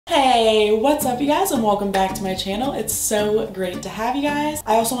Hey, what's up you guys, and welcome back to my channel. It's so great to have you guys.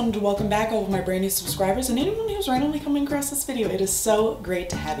 I also wanted to welcome back all of my brand new subscribers and anyone who's randomly coming across this video. It is so great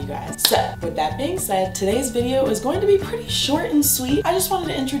to have you guys. So with that being said, today's video is going to be pretty short and sweet. I just wanted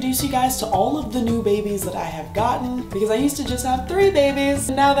to introduce you guys to all of the new babies that I have gotten, because I used to just have 3 babies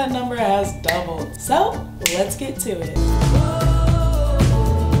and now that number has doubled. So let's get to it.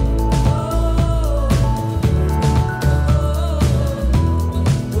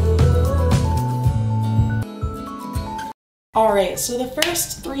 Alright, so the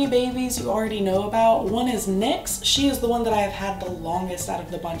first 3 babies you already know about. One is Nyx. She is the one that I have had the longest out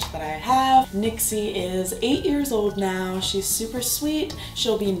of the bunch that I have. Nyxie is 8 years old now. She's super sweet.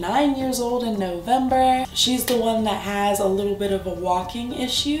 She'll be 9 years old in November. She's the one that has a little bit of a walking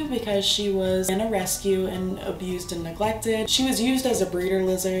issue because she was in a rescue and abused and neglected. She was used as a breeder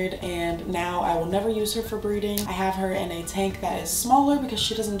lizard, and now I will never use her for breeding. I have her in a tank that is smaller because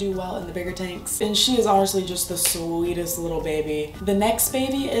she doesn't do well in the bigger tanks. And she is honestly just the sweetest little baby. The next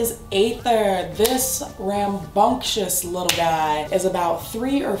baby is Aether. This rambunctious little guy is about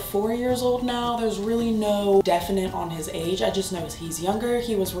 3 or 4 years old now. There's really no definite on his age. I just know he's younger.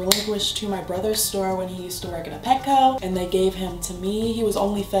 He was relinquished to my brother's store when he used to work at a Petco, and they gave him to me. He was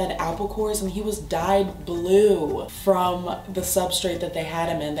only fed apple cores and he was dyed blue from the substrate that they had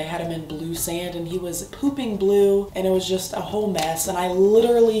him in. They had him in blue sand and he was pooping blue, and it was just a whole mess. And I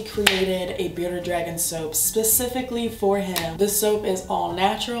literally created a bearded dragon soap specifically for him. This soap is all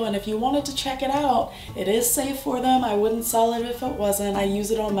natural, and if you wanted to check it out, it is safe for them. I wouldn't sell it if it wasn't. I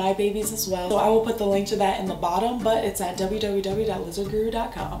use it on my babies as well. So I will put the link to that in the bottom, but it's at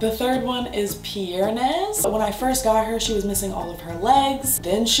www.lizardguru.com. The third one is Piernez. When I first got her, she was missing all of her legs.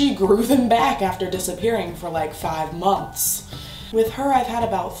 Then she grew them back after disappearing for like 5 months. With her, I've had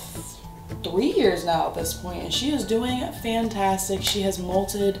about 3 years now at this point, and she is doing fantastic. She has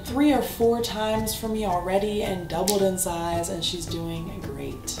molted 3 or 4 times for me already and doubled in size, and she's doing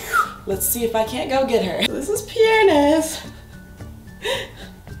great. Let's see if I can't go get her. So this is Piernez.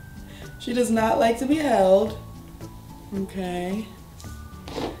 She does not like to be held. Okay.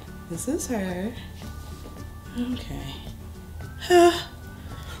 This is her. Okay.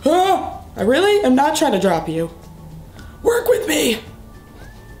 I really am not trying to drop you. Work with me.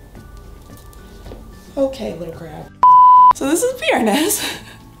 Okay, little crab. So this is Piernez.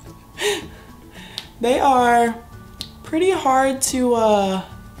 They are pretty hard to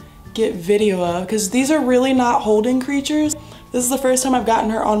get video of because these are really not holding creatures. This is the first time I've gotten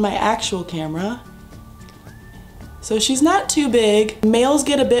her on my actual camera. So she's not too big. Males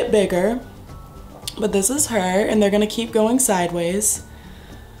get a bit bigger, but this is her, and they're gonna keep going sideways.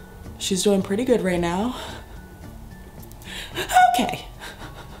 She's doing pretty good right now. Okay.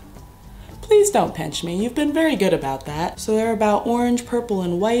 Please don't pinch me. You've been very good about that. So they're about orange, purple,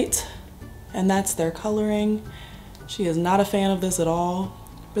 and white, and that's their coloring. She is not a fan of this at all,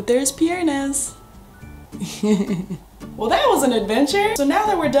 but there's Piernez. Well, that was an adventure. So now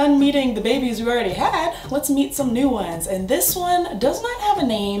that we're done meeting the babies we already had, let's meet some new ones. And this one does not have a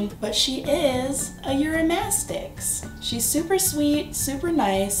name, but she is a Uromastyx. She's super sweet, super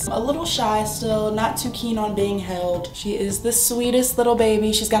nice, a little shy still, not too keen on being held. She is the sweetest little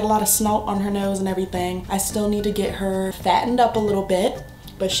baby. She's got a lot of snout on her nose and everything. I still need to get her fattened up a little bit,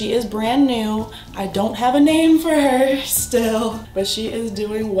 but she is brand new. I don't have a name for her still, but she is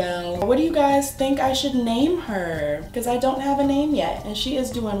doing well. What do you guys think I should name her? Because I don't have a name yet, and she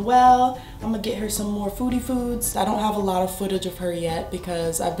is doing well. I'm gonna get her some more foodie foods. I don't have a lot of footage of her yet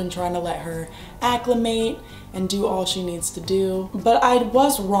because I've been trying to let her acclimate and do all she needs to do. But I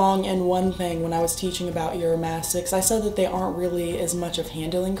was wrong in one thing when I was teaching about Uromastyx. I said that they aren't really as much of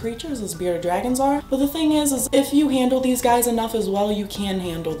handling creatures as bearded dragons are. But the thing is if you handle these guys enough as well, you can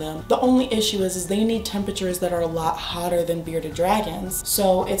handle them. The only issue is they need temperatures that are a lot hotter than bearded dragons.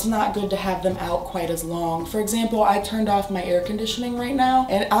 So it's not good to have them out quite as long. For example, I turned off my air conditioning right now,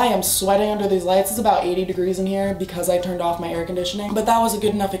 and I am sweating under these lights. It's about 80 degrees in here because I turned off my air conditioning. But that was a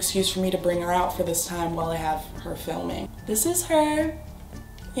good enough excuse for me to bring her out for this time while I have her filming. This is her,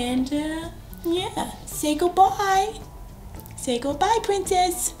 and yeah, say goodbye. Say goodbye,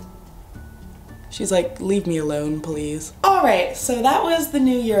 princess. She's like, leave me alone, please. All right, so that was the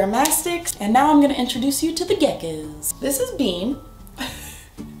new Uromastyx, and now I'm gonna introduce you to the geckos. This is Bean.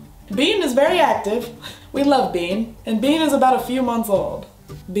 Bean is very active. We love Bean, and Bean is about a few months old.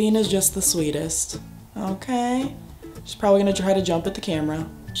 Bean is just the sweetest. Okay, she's probably gonna try to jump at the camera.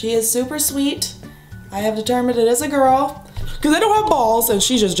 She is super sweet. I have determined it is a girl because I don't have balls, and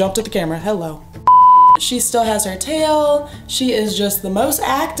she just jumped at the camera. Hello. She still has her tail. She is just the most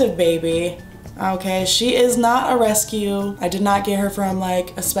active baby. Okay, she is not a rescue. I did not get her from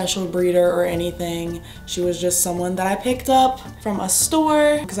like a special breeder or anything. She was just someone that I picked up from a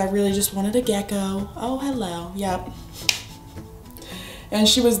store because I really just wanted a gecko. Oh, hello, yep. And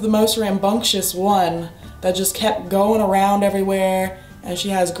she was the most rambunctious one that just kept going around everywhere, and she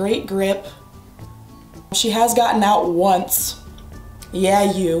has great grip. She has gotten out once.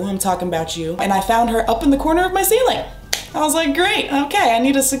 Yeah, you, I'm talking about you. And I found her up in the corner of my ceiling. I was like, great, okay, I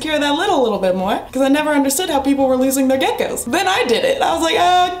need to secure that lid a little bit more because I never understood how people were losing their geckos. Then I did it. I was like,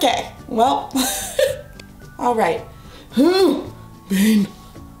 okay, well, all right. Bean.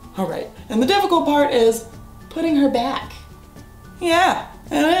 All right, and the difficult part is putting her back. Yeah,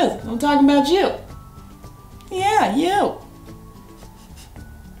 it is. I'm talking about you. Yeah, you.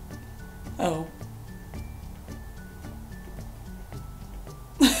 Oh.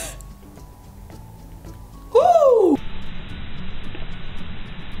 Woo!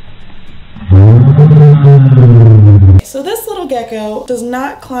 So this little gecko does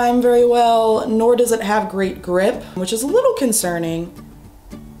not climb very well, nor does it have great grip, which is a little concerning.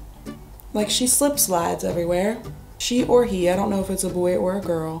 Like, she slip slides everywhere. She or he, I don't know if it's a boy or a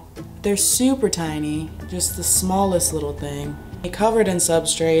girl. They're super tiny, just the smallest little thing. Covered in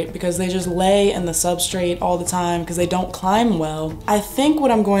substrate because they just lay in the substrate all the time because they don't climb well. I think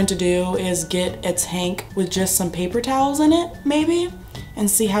what I'm going to do is get a tank with just some paper towels in it, maybe, and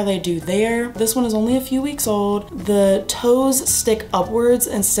see how they do there. This one is only a few weeks old. The toes stick upwards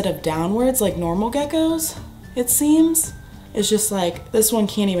instead of downwards like normal geckos, it seems. It's just like, this one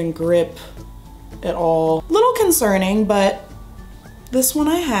can't even grip at all. Little concerning, but this one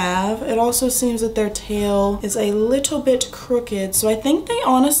I have. It also seems that their tail is a little bit crooked, so I think they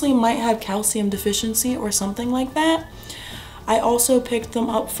honestly might have calcium deficiency or something like that. I also picked them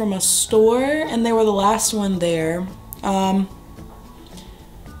up from a store and they were the last one there. I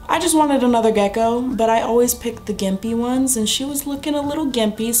just wanted another gecko, but I always picked the gimpy ones and she was looking a little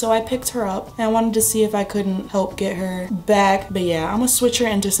gimpy, so I picked her up and I wanted to see if I couldn't help get her back. But yeah, I'm gonna switch her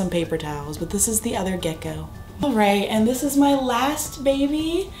into some paper towels, but this is the other gecko. All right, and this is my last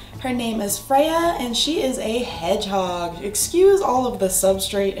baby. Her name is Freya, and she is a hedgehog. Excuse all of the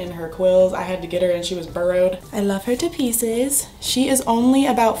substrate in her quills. I had to get her and she was burrowed. I love her to pieces. She is only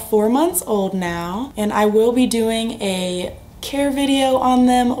about 4 months old now, and I will be doing a care video on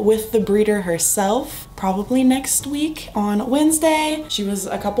them with the breeder herself, probably next week on Wednesday. She was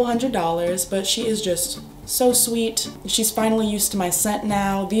a couple $100s, but she is just so sweet. She's finally used to my scent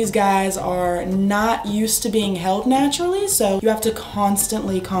now. These guys are not used to being held naturally, so you have to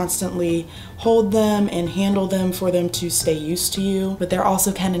constantly hold them and handle them for them to stay used to you. But they're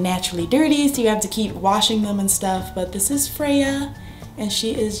also kind of naturally dirty, so you have to keep washing them and stuff. But this is Freya, and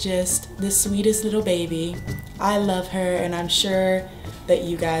she is just the sweetest little baby. I love her, and I'm sure that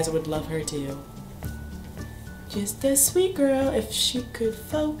you guys would love her too. Just a sweet girl. If she could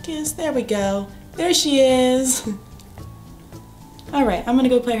focus, there we go. There she is. All right, I'm gonna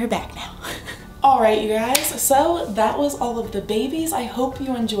go play her back now. All right, you guys, so that was all of the babies. I hope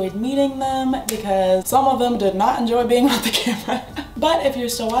you enjoyed meeting them because some of them did not enjoy being on the camera. But if you're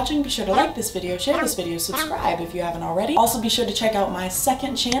still watching, be sure to like this video, share this video, subscribe if you haven't already. Also be sure to check out my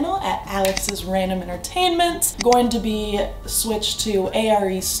second channel at Alex's Random Entertainment. Going to be switched to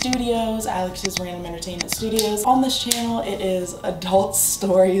ARE Studios, Alex's Random Entertainment Studios. On this channel, it is adult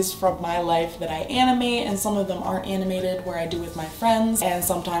stories from my life that I animate, and some of them aren't animated where I do with my friends, and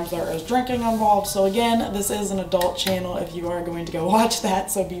sometimes there is drinking involved. So again, this is an adult channel if you are going to go watch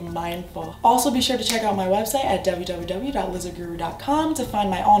that, so be mindful. Also be sure to check out my website at www.lizardguru.com to find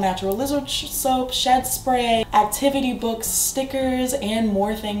my all-natural lizard soap, shed spray, activity books, stickers, and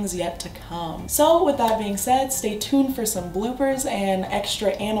more things yet to come. So with that being said, stay tuned for some bloopers and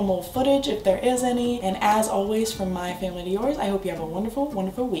extra animal footage if there is any. And as always, from my family to yours, I hope you have a wonderful,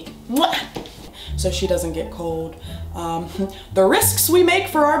 wonderful week. Mwah! So she doesn't get cold. The risks we make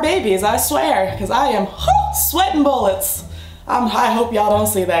for our babies, I swear, because I am sweating bullets. I hope y'all don't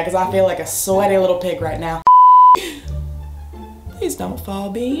see that because I feel like a sweaty little pig right now. Please don't fall,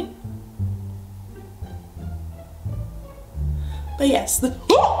 Bean. But yes,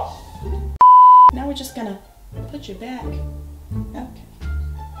 now we're just gonna put you back.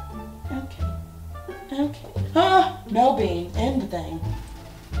 Okay. No, Bean, end the thing.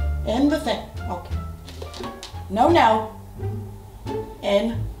 End the thing. Okay. No.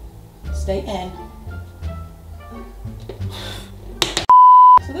 In. Stay in.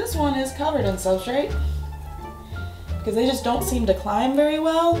 So this one is covered in substrate because they just don't seem to climb very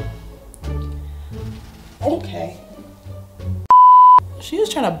well. Okay. She is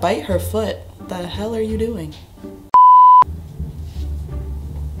trying to bite her foot. What the hell are you doing?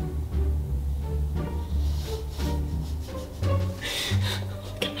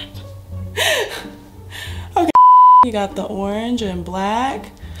 We got the orange and black.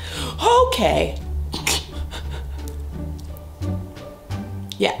 Okay.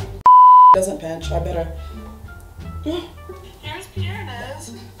 Yeah. Doesn't pinch. I better. Here's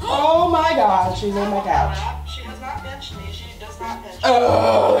Pierna's. Oh my God, she's on my couch. She has not pinched me. She does not pinch me.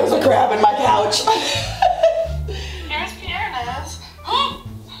 Oh, there's a crab in my couch. Here's Pierna's.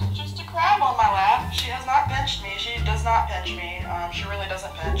 Just a crab on my lap. She has not pinched me. She does not pinch me. She really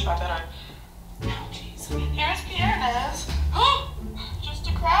doesn't pinch. I better. Oh, jeez. Here's Pierna's. Just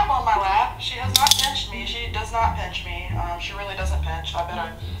a crab on my lap. She has not pinched me. She does not pinch me. She really doesn't pinch. I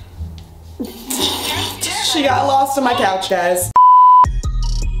better. She got lost in my couch, guys.